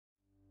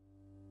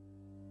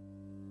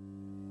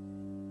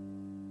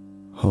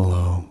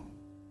Hello,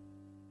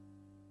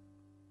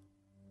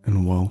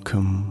 and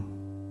welcome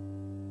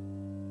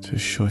to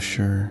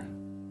Shusher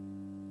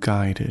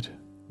Guided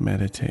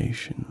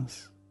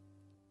Meditations.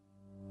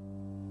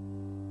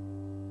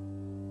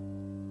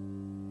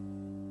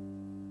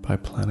 By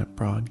Planet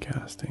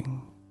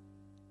Broadcasting.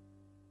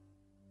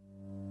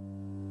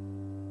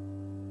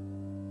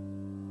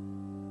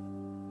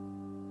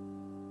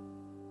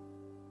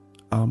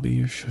 I'll be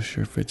your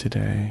shusher for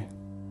today,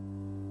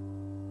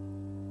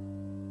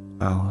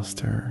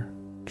 Alistair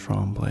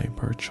Tremblay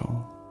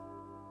Birchall.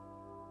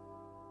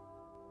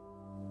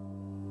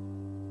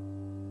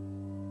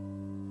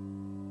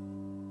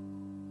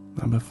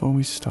 Now, before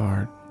we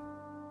start,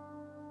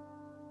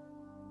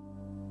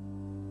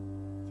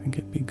 I think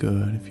it'd be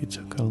good if you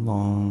took a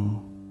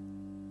long,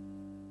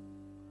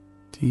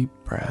 deep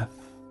breath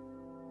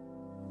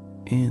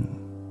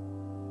in.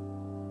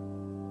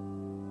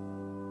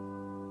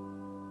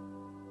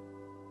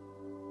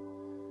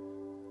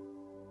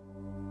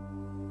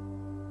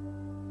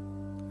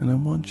 And I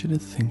want you to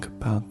think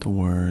about the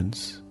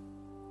words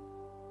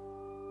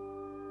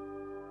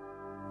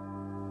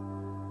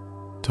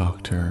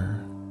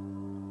Dr.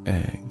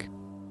 Egg.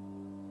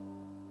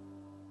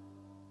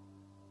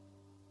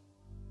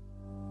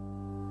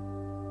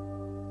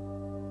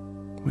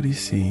 What do you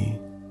see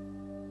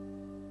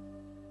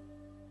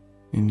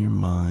in your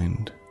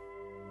mind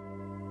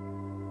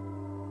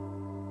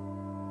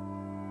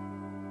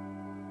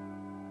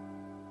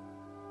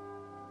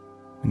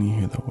when you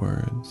hear the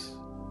words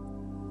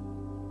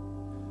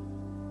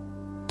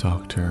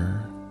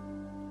Dr.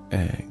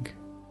 Egg?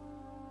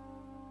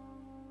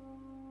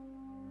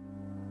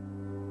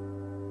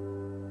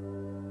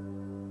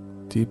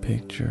 Do you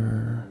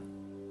picture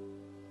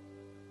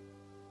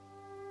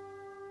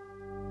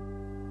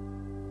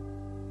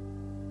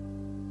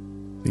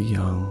the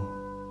young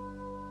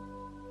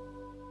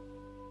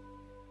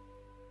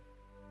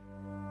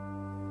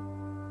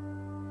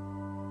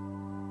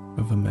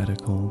of a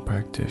medical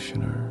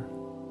practitioner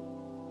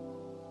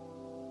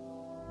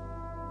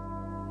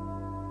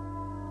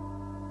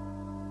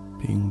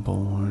being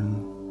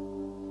born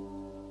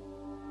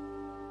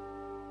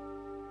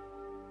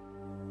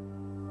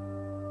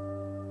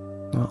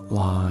not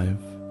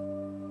live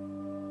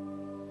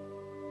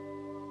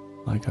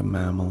like a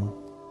mammal,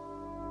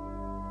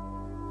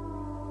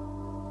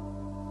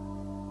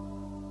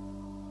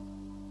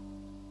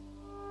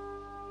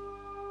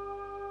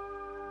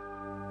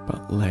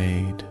 but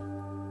laid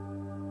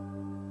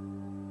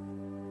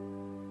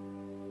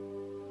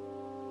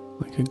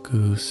like a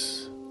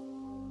goose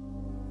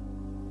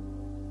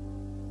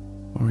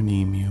or an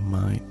emu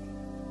might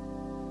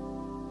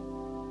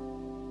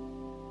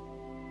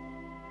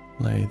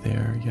lay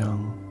their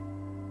young.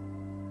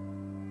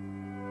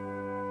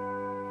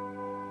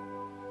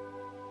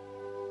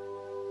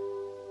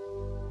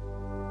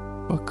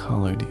 What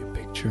color do you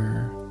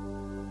picture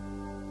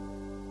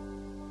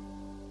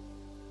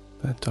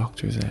that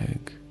doctor's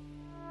egg?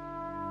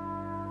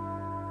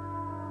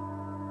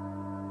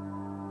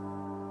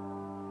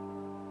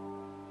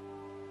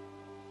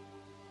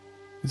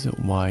 Is it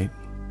white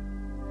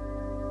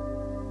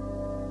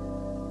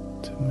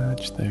to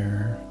match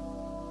their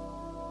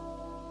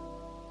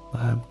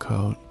lab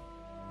coat?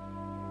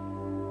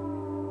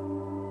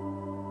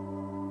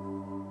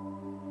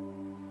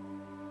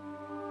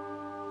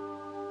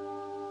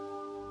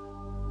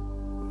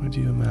 Or do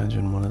you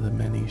imagine one of the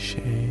many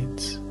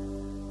shades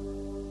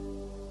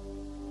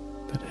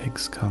that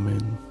eggs come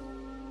in?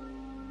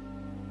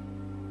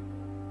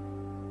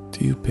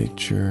 Do you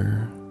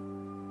picture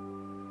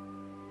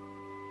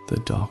the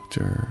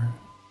doctor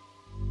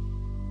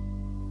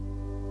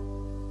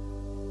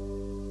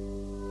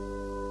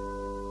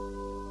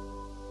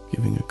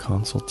giving a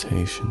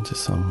consultation to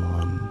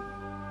someone,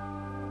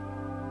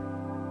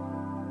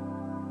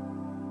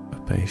 a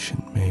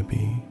patient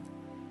maybe,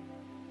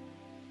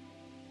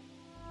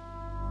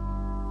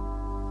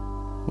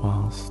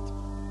 whilst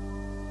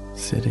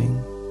sitting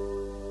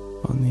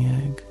on the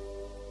egg?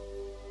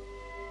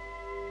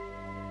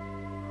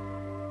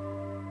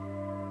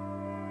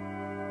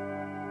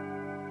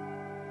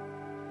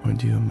 Or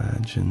do you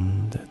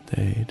imagine that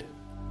they'd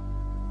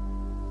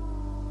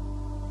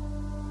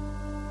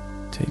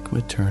take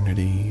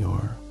maternity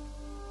or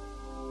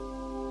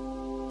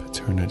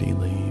paternity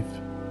leave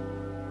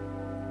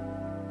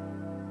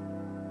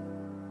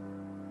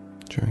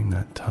during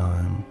that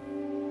time?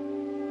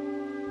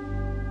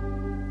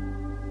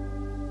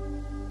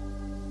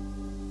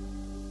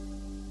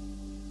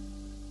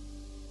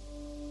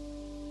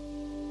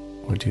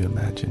 Or do you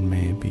imagine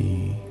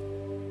maybe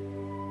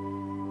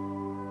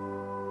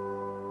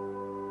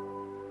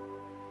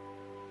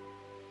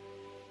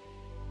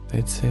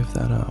they'd save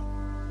that up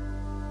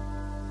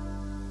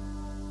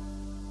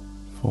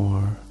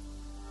for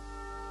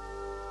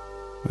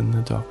when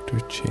the doctor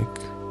chick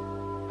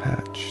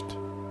hatched?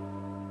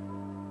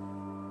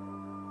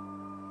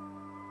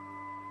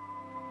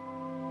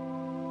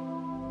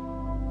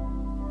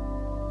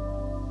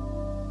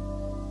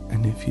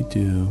 And if you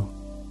do,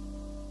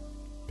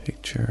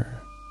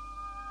 picture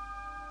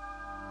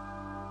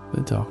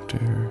the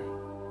doctor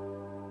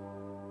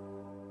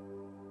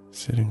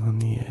sitting on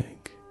the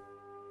egg.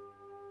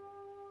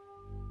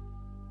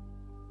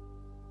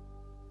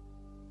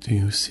 Do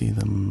you see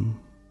them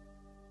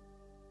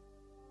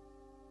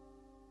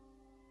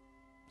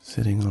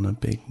sitting on a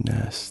big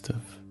nest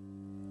of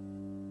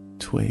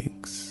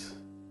twigs?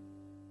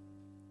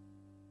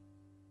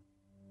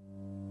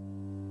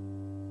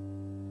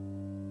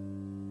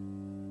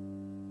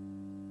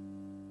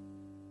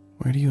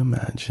 Where do you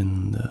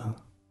imagine the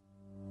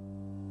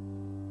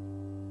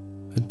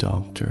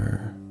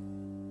doctor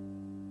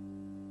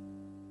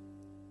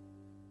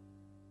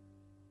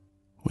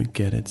would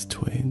get its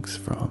twigs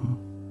from?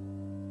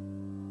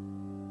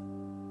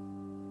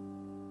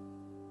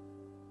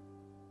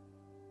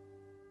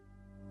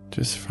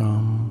 Just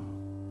from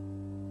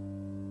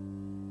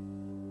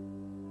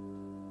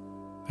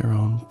their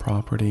own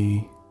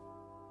property,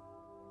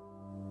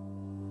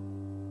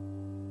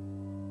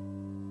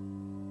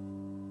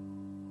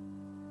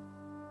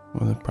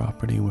 or the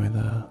property where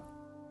the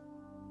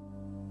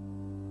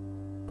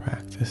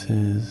practice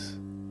is.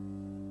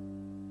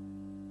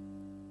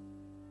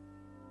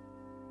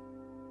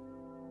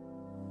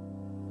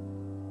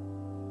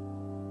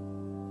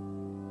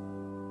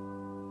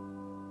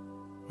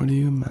 Or do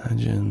you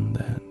imagine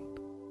that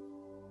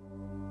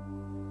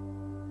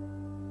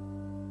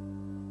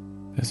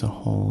there's a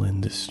whole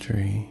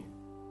industry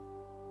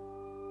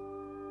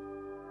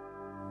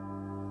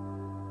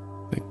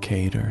that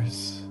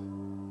caters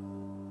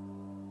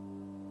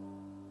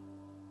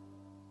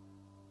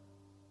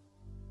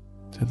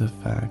to the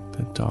fact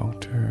that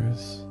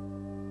doctors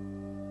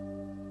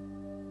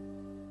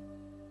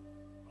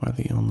are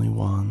the only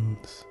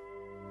ones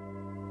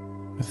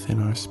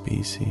within our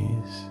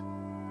species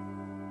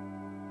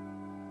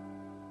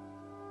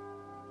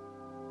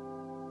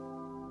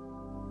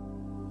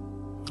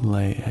who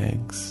lay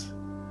eggs?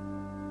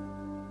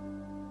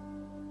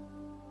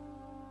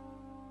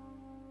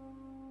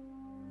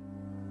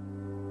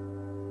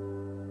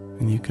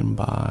 And you can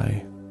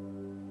buy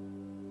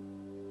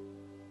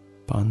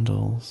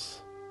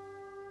bundles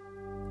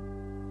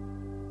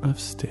of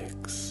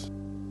sticks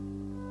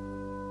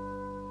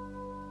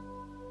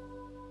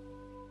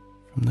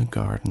from the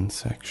garden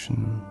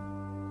section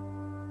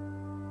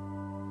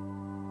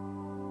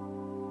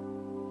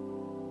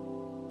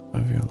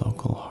of your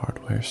local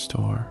hardware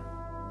store.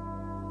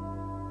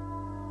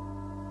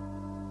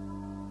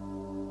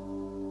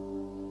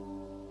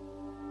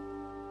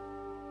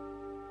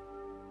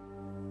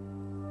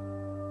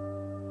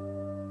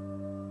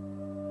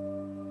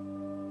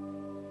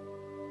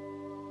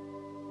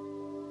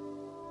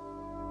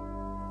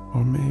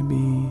 Or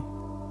maybe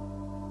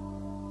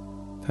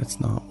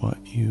that's not what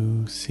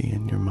you see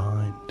in your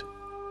mind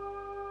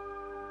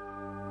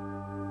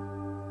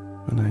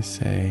when I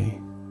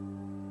say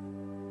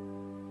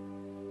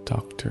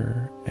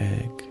Dr.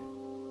 Egg.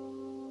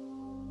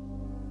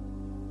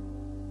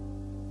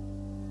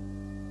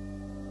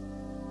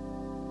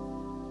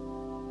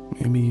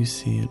 Maybe you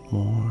see it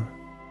more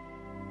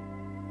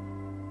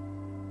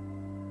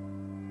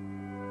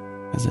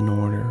as an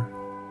order,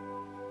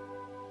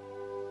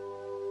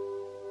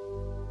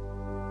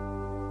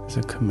 as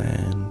a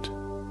command,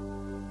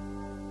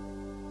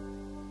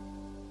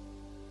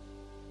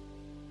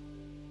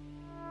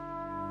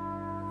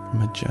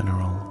 from a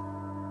general.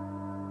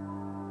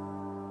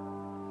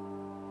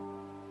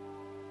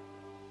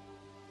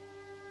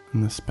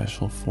 And the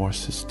special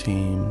forces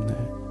team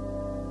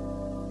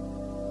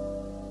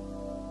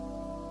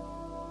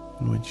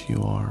in which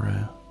you are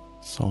a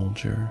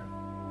soldier.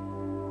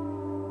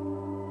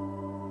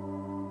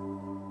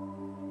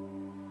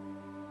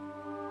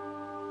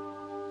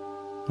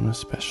 On a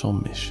special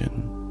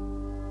mission.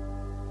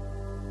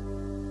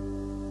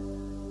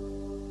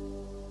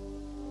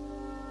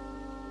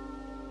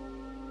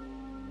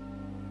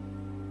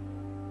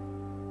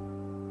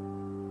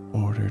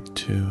 Ordered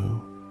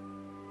to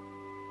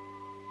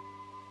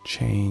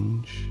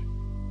change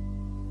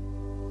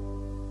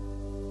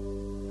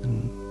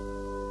an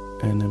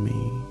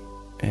enemy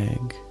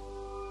egg,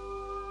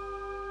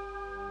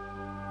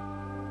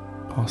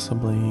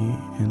 possibly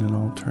in an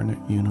alternate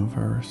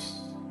universe,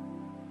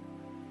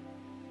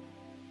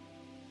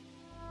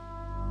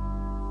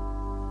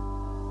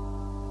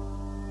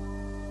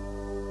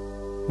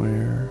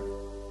 where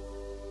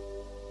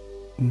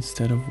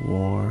instead of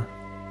war,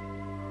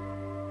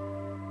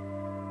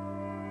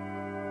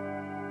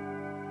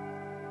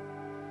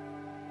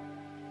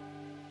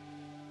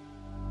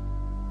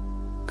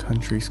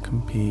 countries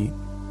compete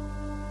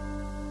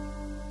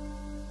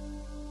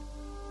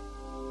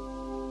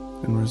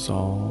and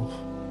resolve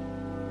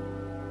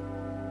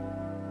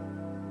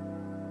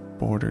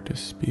border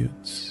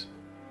disputes.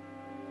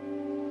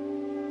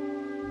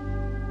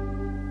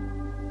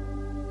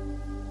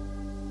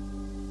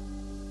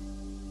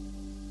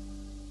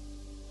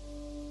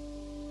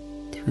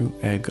 Through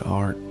egg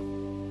art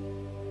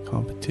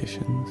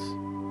competitions.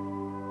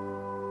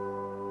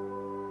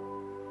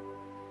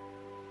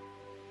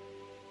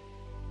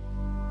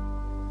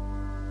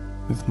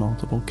 With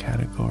multiple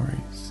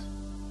categories.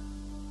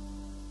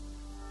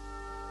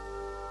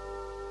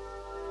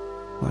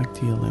 like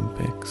the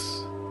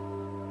Olympics.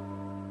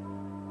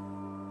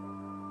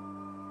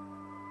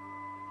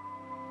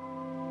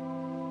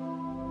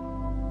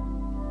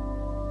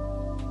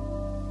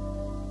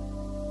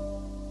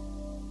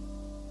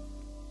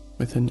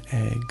 With an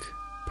egg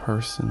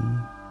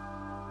person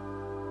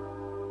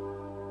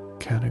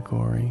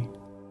category.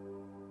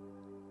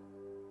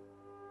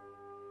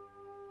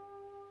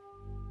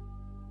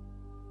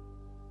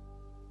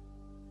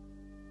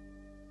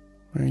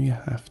 Where you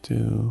have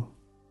to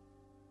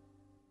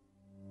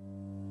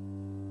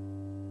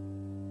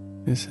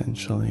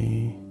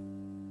essentially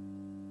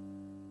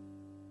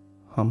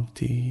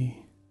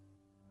Humpty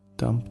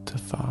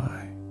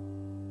Dumptify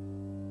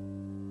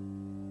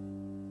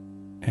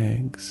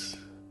eggs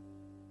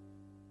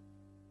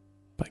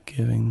by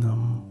giving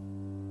them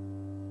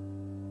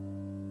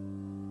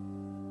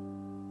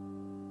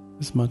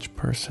as much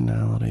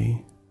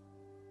personality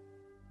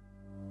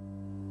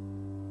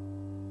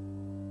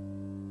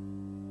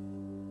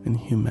and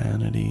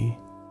humanity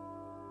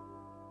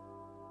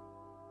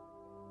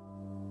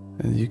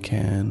as you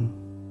can.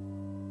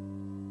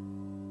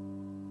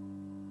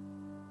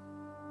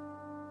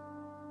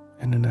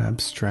 In an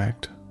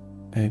abstract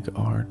egg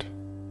art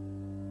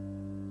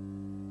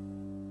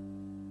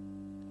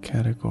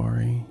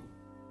category.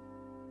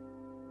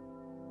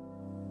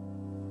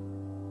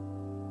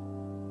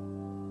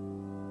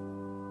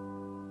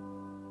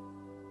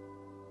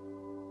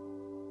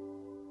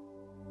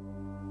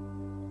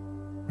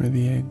 Where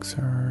the eggs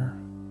are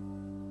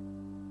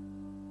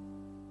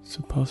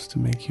supposed to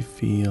make you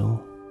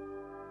feel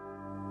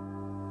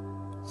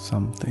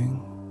something.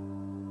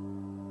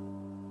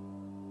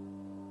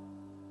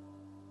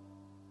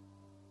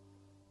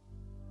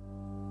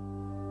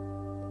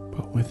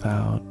 But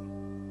without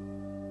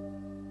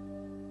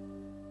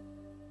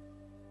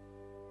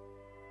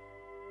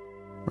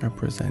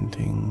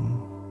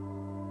representing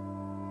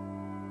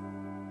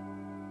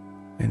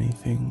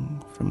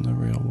anything from the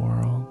real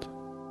world.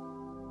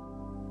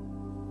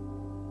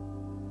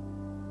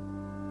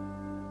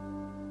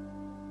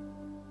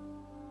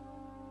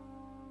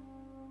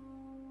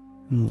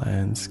 In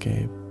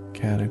landscape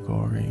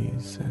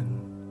categories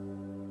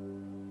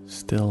and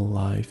still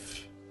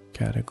life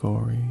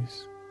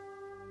categories,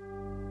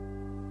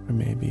 or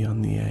maybe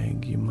on the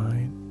egg you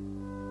might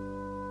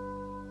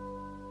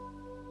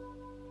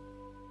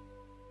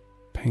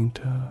paint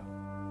a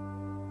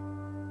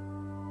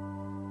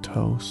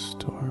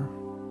toast or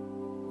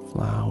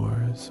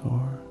flowers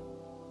or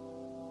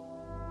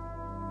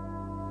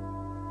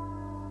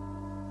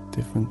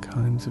different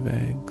kinds of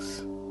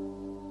eggs.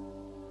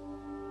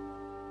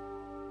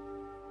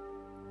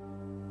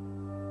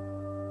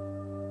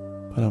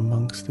 But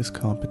amongst this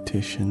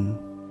competition,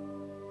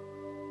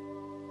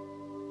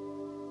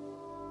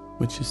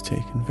 which is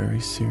taken very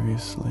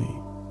seriously,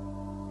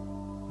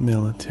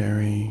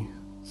 military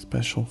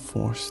special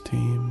force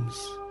teams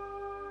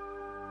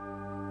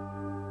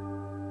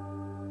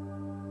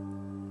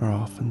are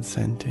often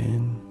sent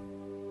in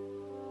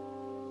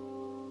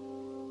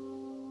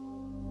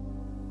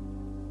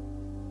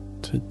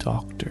to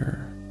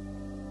doctor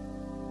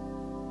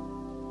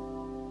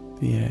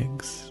the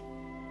eggs.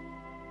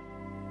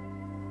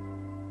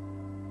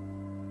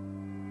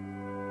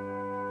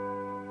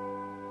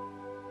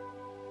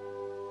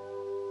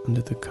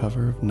 Under the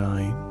cover of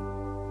night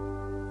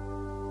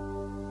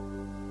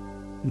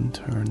and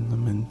turn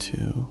them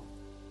into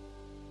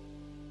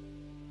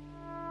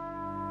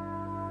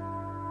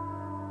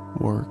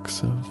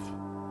works of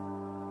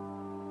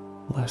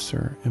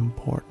lesser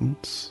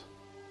importance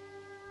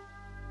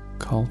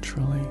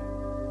culturally.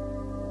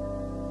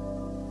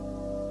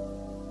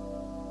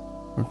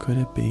 Or could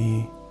it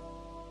be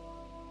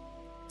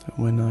that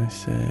when I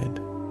said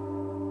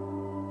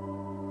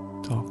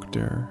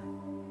Dr.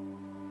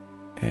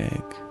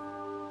 Egg,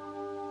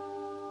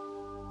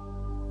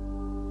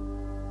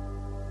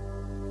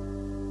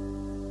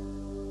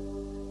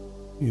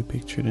 you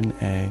pictured an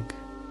egg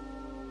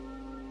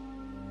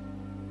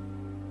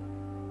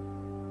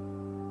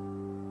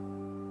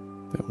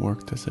that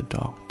worked as a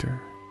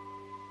doctor?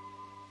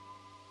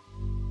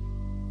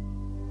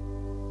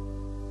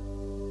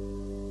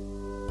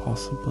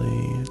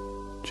 Possibly a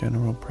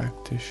general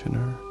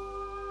practitioner.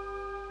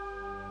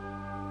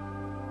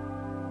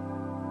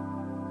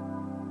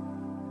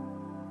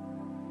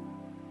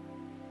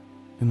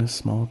 In a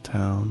small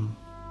town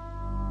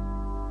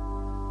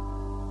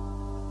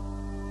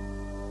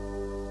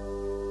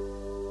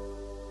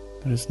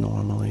that is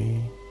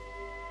normally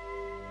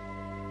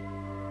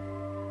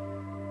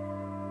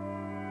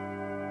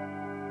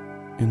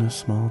in a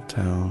small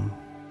town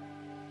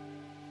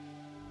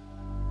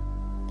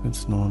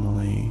that's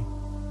normally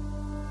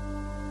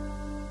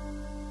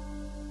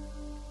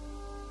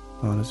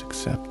not as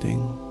accepting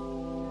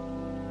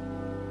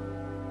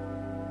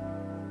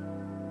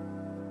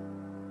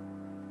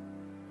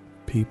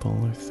people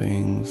or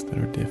things that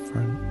are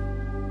different.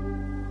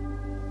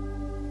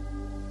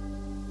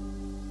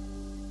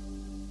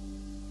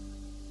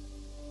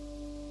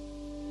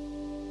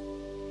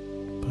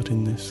 But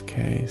in this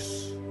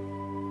case,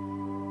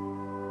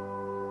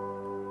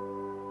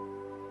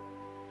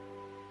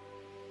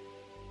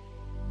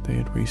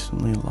 had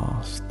recently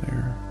lost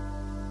their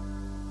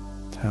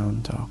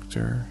town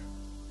doctor.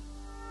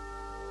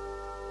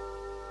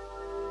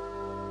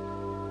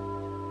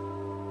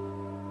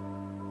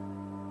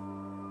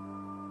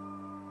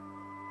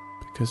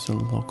 Because the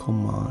local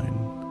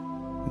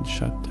mine had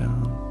shut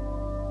down.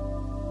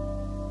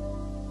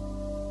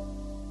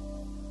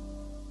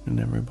 And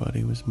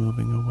everybody was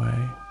moving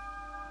away.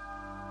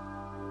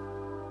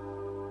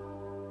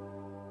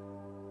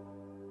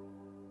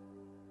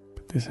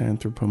 But this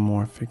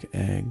anthropomorphic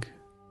egg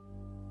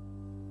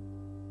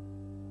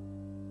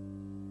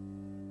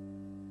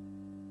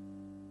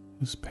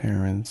whose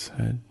parents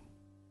had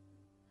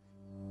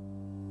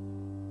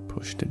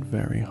pushed it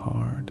very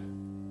hard,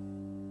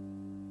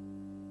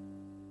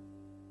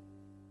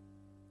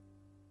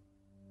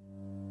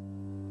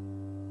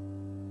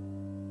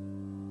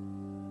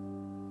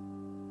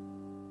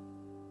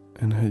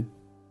 and had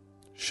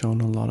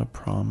shown a lot of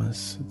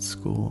promise at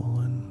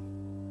school and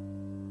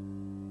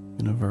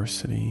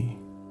university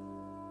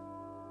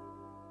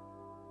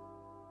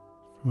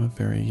from a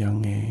very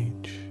young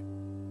age.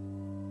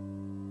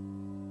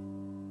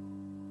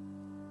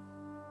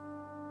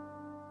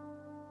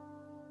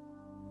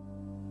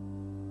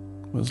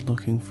 Was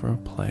looking for a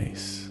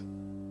place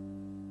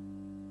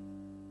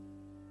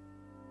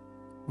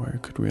where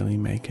it could really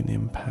make an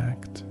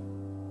impact.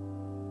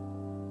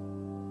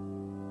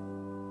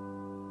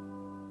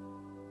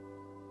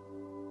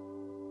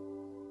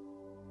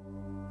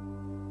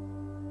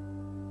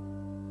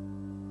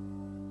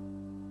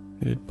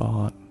 It had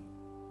bought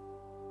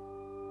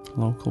a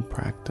local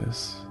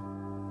practice,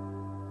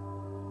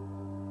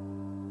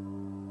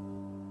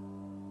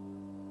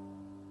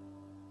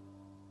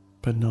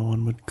 but no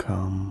one would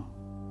come.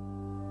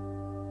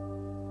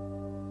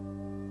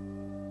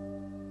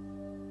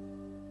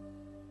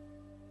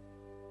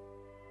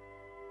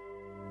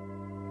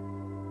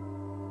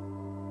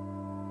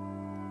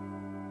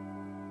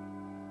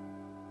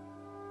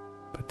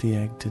 But the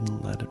egg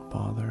didn't let it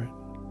bother it.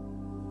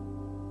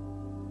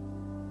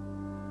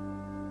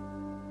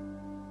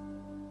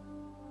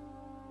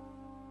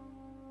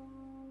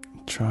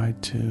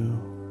 Tried to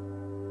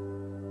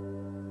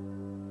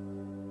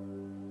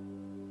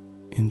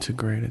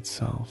integrate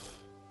itself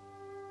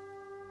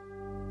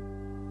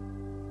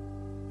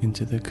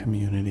into the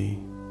community.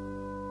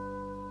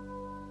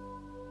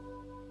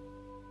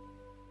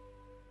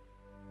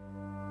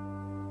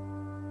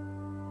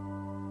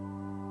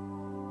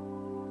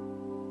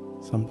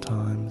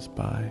 Sometimes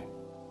by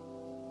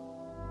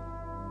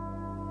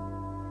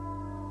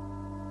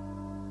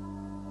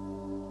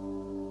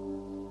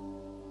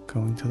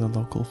going to the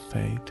local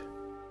fete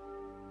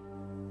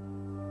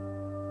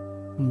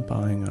and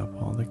buying up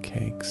all the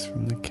cakes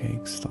from the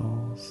cake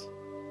stalls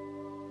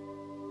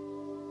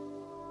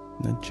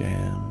and the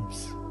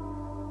jams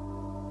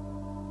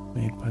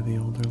made by the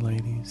older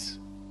ladies,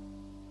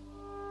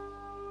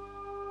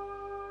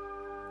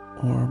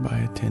 or by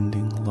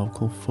attending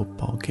local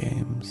football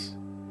games.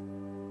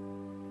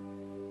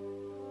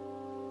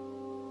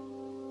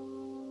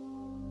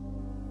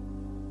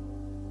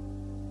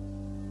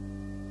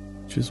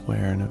 Which is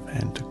where an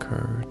event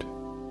occurred.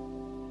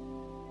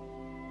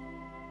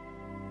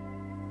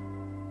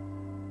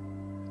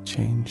 It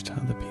changed how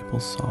the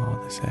people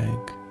saw this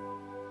egg.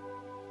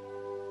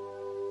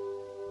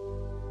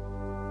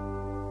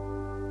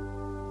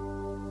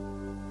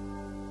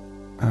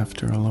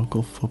 After a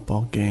local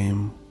football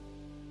game,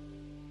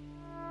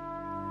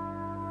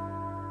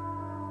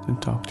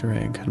 that Dr.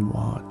 Egg had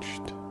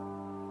watched,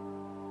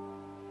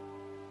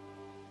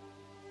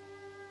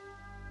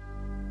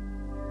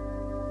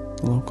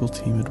 the local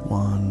team had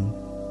won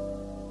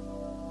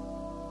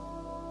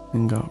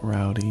and got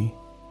rowdy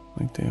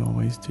like they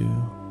always do.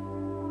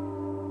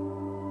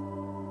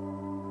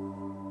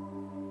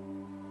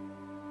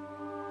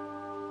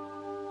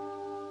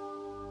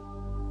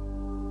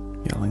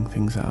 Yelling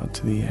things out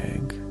to the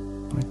egg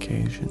on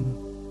occasion.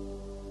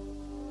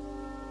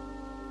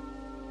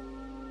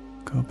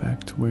 Go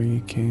back to where you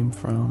came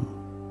from.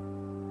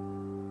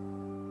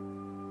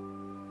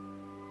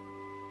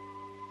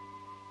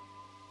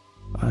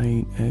 I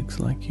eat eggs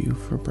like you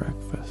for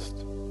breakfast.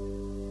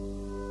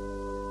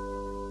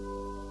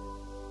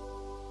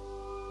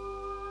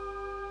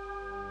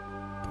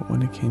 But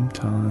when it came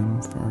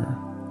time for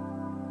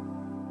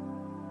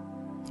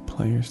the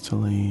players to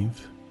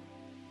leave,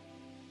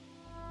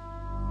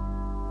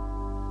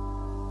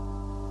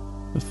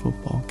 the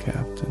football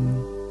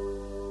captain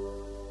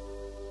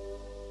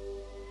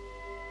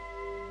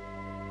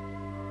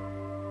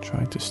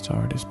tried to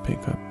start his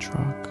pickup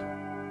truck.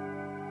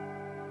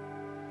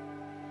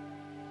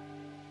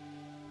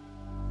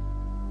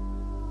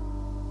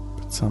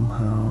 But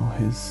somehow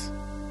his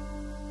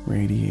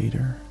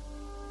radiator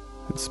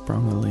had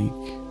sprung a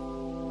leak.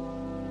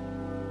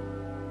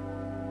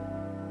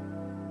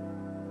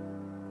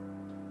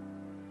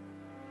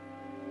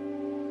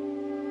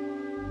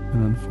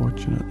 And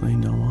unfortunately,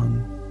 no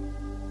one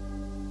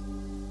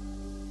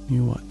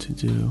knew what to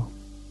do.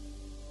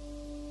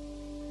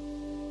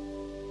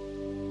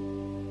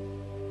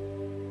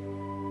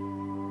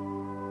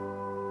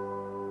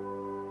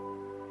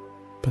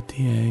 But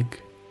the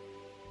egg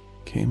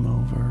came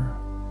over,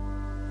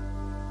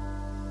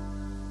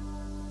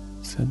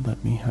 said,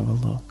 "Let me have a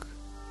look."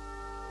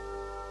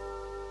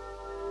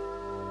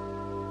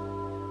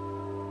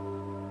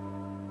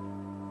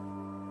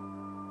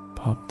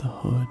 Popped the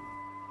hood.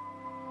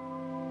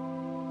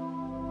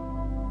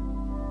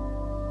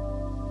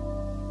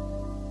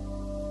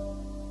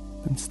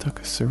 Then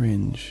stuck a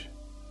syringe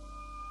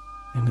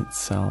in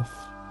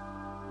itself.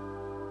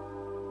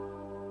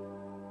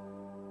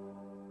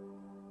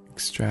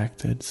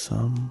 Extracted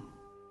some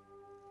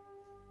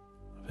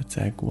of its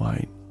egg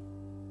white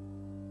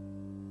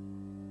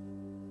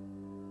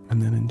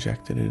and then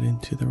injected it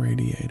into the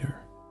radiator.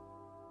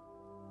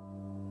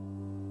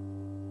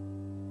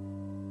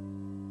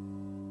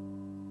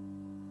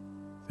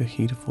 The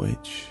heat of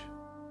which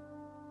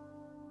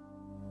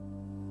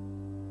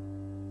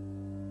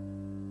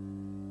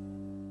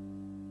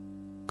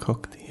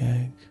cooked the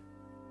egg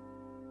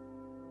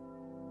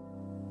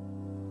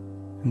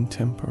and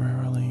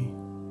temporarily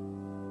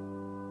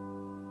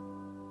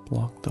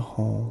blocked the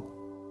hole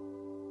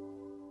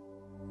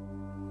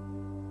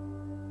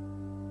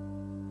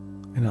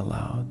and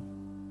allowed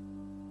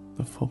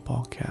the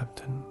football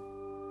captain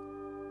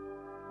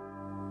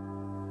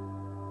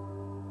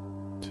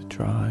to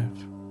drive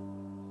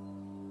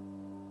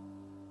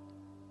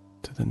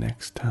to the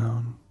next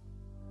town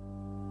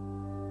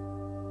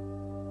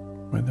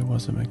where there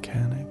was a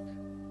mechanic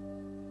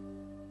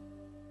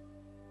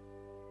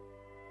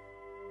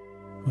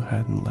who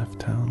hadn't left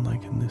town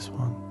like in this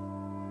one.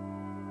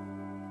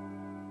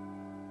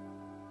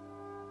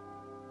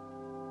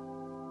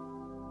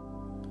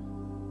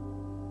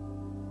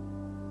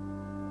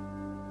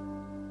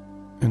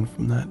 And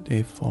from that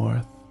day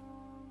forth,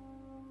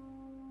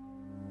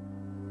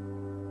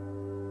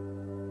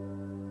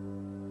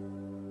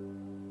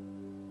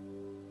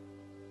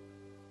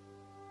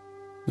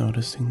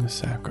 noticing the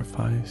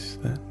sacrifice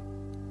that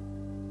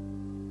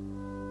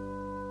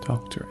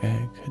Dr.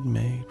 Egg had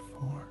made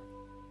for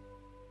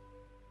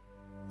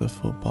the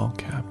football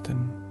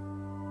captain,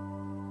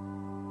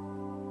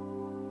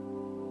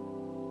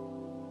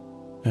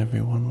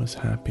 everyone was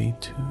happy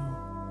to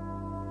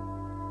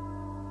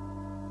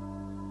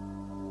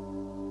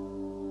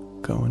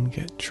go and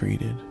get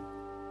treated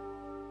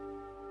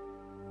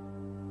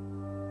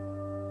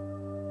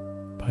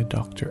by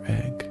Dr.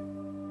 Egg.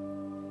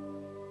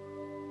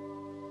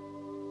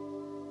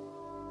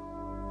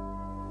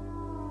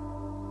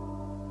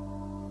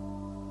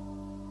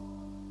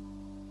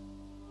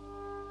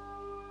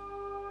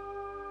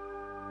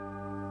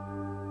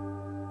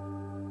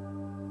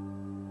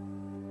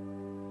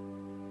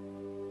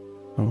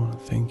 I want to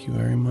thank you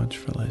very much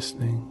for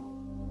listening.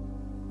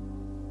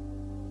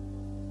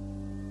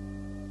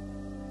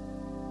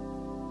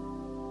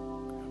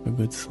 Have a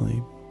good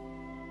sleep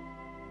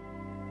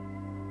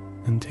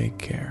and take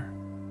care.